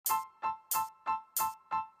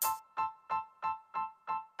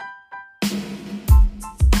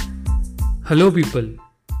Hello, people.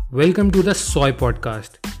 Welcome to the SOY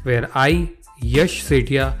Podcast, where I, Yash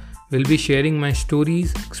Sethia, will be sharing my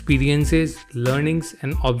stories, experiences, learnings,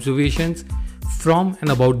 and observations from and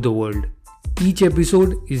about the world. Each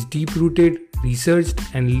episode is deep rooted, researched,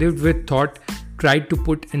 and lived with thought, tried to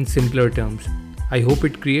put in simpler terms. I hope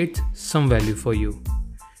it creates some value for you.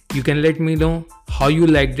 You can let me know how you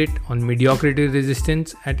liked it on Mediocrity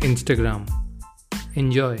Resistance at Instagram.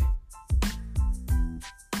 Enjoy.